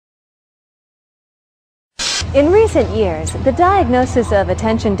In recent years, the diagnosis of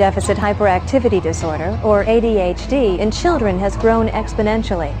attention deficit hyperactivity disorder, or ADHD, in children has grown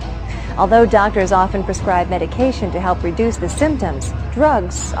exponentially. Although doctors often prescribe medication to help reduce the symptoms,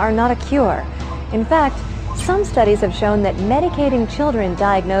 drugs are not a cure. In fact, some studies have shown that medicating children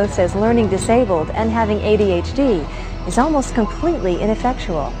diagnosed as learning disabled and having ADHD is almost completely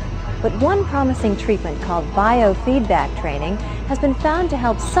ineffectual. But one promising treatment called biofeedback training has been found to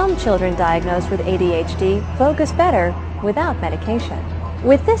help some children diagnosed with ADHD focus better without medication.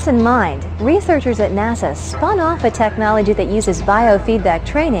 With this in mind, researchers at NASA spun off a technology that uses biofeedback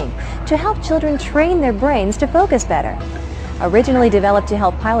training to help children train their brains to focus better. Originally developed to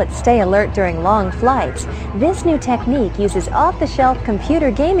help pilots stay alert during long flights, this new technique uses off-the-shelf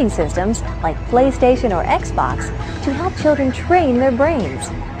computer gaming systems like PlayStation or Xbox to help children train their brains.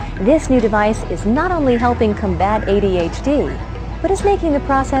 This new device is not only helping combat ADHD, but is making the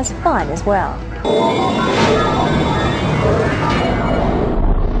process fun as well.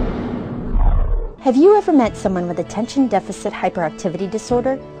 Have you ever met someone with attention deficit hyperactivity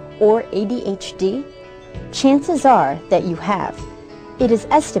disorder, or ADHD? Chances are that you have. It is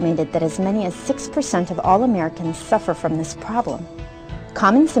estimated that as many as 6% of all Americans suffer from this problem.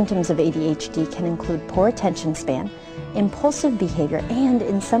 Common symptoms of ADHD can include poor attention span, impulsive behavior, and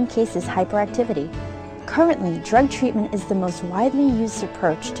in some cases hyperactivity. Currently, drug treatment is the most widely used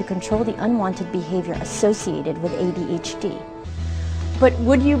approach to control the unwanted behavior associated with ADHD. But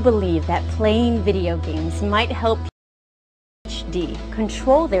would you believe that playing video games might help ADHD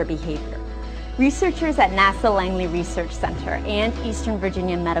control their behavior? Researchers at NASA Langley Research Center and Eastern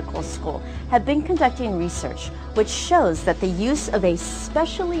Virginia Medical School have been conducting research which shows that the use of a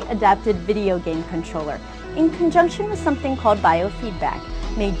specially adapted video game controller in conjunction with something called biofeedback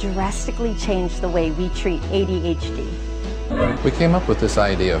may drastically change the way we treat ADHD. We came up with this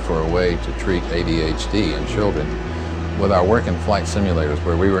idea for a way to treat ADHD in children with our work in flight simulators,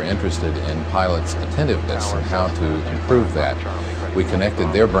 where we were interested in pilots' attentiveness and how to improve that. We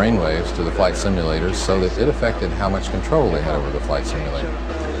connected their brainwaves to the flight simulators so that it affected how much control they had over the flight simulator.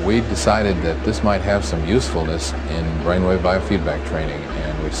 We decided that this might have some usefulness in brainwave biofeedback training,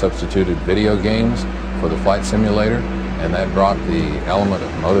 and we substituted video games for the flight simulator, and that brought the element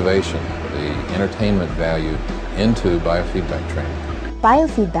of motivation, the entertainment value, into biofeedback training.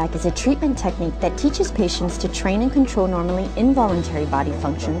 Biofeedback is a treatment technique that teaches patients to train and control normally involuntary body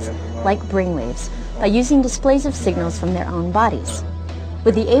functions, like brainwaves, by using displays of signals from their own bodies.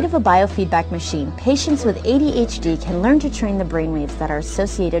 With the aid of a biofeedback machine, patients with ADHD can learn to train the brainwaves that are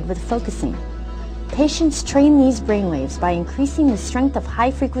associated with focusing. Patients train these brainwaves by increasing the strength of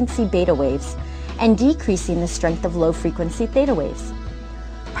high-frequency beta waves and decreasing the strength of low-frequency theta waves.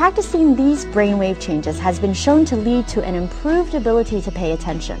 Practicing these brainwave changes has been shown to lead to an improved ability to pay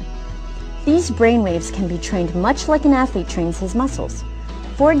attention. These brainwaves can be trained much like an athlete trains his muscles.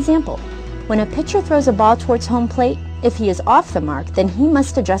 For example, when a pitcher throws a ball towards home plate, if he is off the mark, then he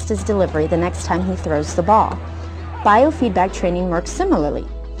must adjust his delivery the next time he throws the ball. Biofeedback training works similarly.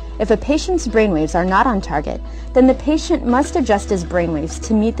 If a patient's brainwaves are not on target, then the patient must adjust his brainwaves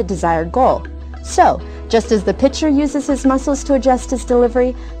to meet the desired goal. So, just as the pitcher uses his muscles to adjust his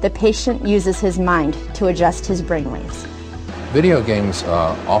delivery, the patient uses his mind to adjust his brainwaves. Video games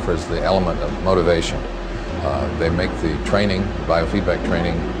offers the element of motivation. They make the training, biofeedback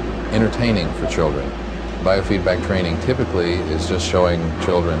training, entertaining for children. Biofeedback training typically is just showing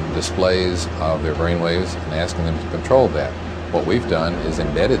children displays of their brainwaves and asking them to control that. What we've done is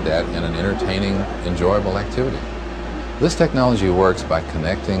embedded that in an entertaining, enjoyable activity. This technology works by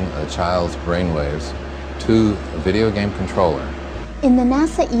connecting a child's brainwaves to a video game controller. In the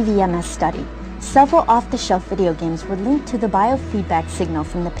NASA EVMS study, several off-the-shelf video games were linked to the biofeedback signal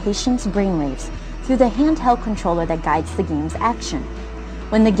from the patient's brainwaves through the handheld controller that guides the game's action.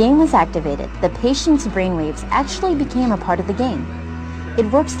 When the game was activated, the patient's brainwaves actually became a part of the game. It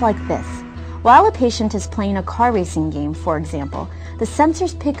works like this. While a patient is playing a car racing game, for example, the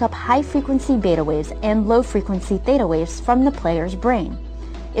sensors pick up high-frequency beta waves and low-frequency theta waves from the player's brain.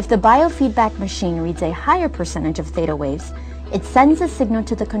 If the biofeedback machine reads a higher percentage of theta waves, it sends a signal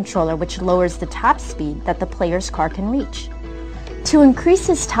to the controller which lowers the top speed that the player's car can reach. To increase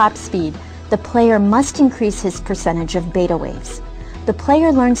his top speed, the player must increase his percentage of beta waves. The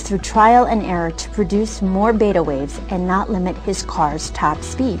player learns through trial and error to produce more beta waves and not limit his car's top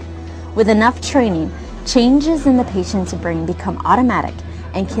speed. With enough training, changes in the patient's brain become automatic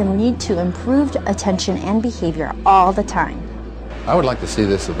and can lead to improved attention and behavior all the time. I would like to see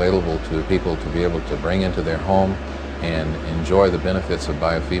this available to people to be able to bring into their home and enjoy the benefits of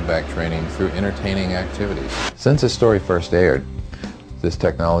biofeedback training through entertaining activities. Since this story first aired, This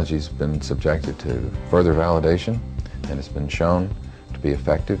technology has been subjected to further validation, and it's been shown to be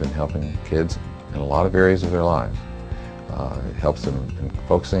effective in helping kids in a lot of areas of their lives. It helps them in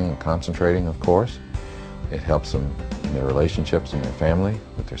focusing and concentrating, of course. It helps them in their relationships in their family,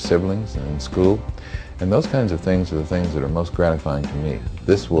 with their siblings, and in school. And those kinds of things are the things that are most gratifying to me.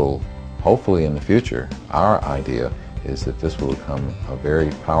 This will, hopefully in the future, our idea is that this will become a very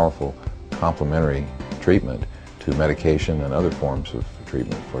powerful complementary treatment to medication and other forms of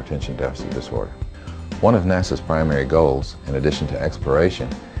treatment for attention deficit disorder. One of NASA's primary goals, in addition to exploration,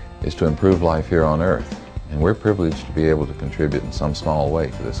 is to improve life here on Earth. And we're privileged to be able to contribute in some small way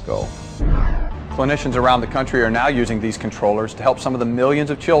to this goal. Clinicians around the country are now using these controllers to help some of the millions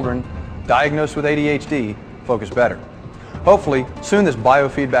of children diagnosed with ADHD focus better. Hopefully, soon this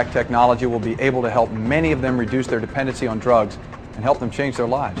biofeedback technology will be able to help many of them reduce their dependency on drugs and help them change their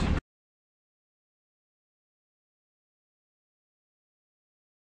lives.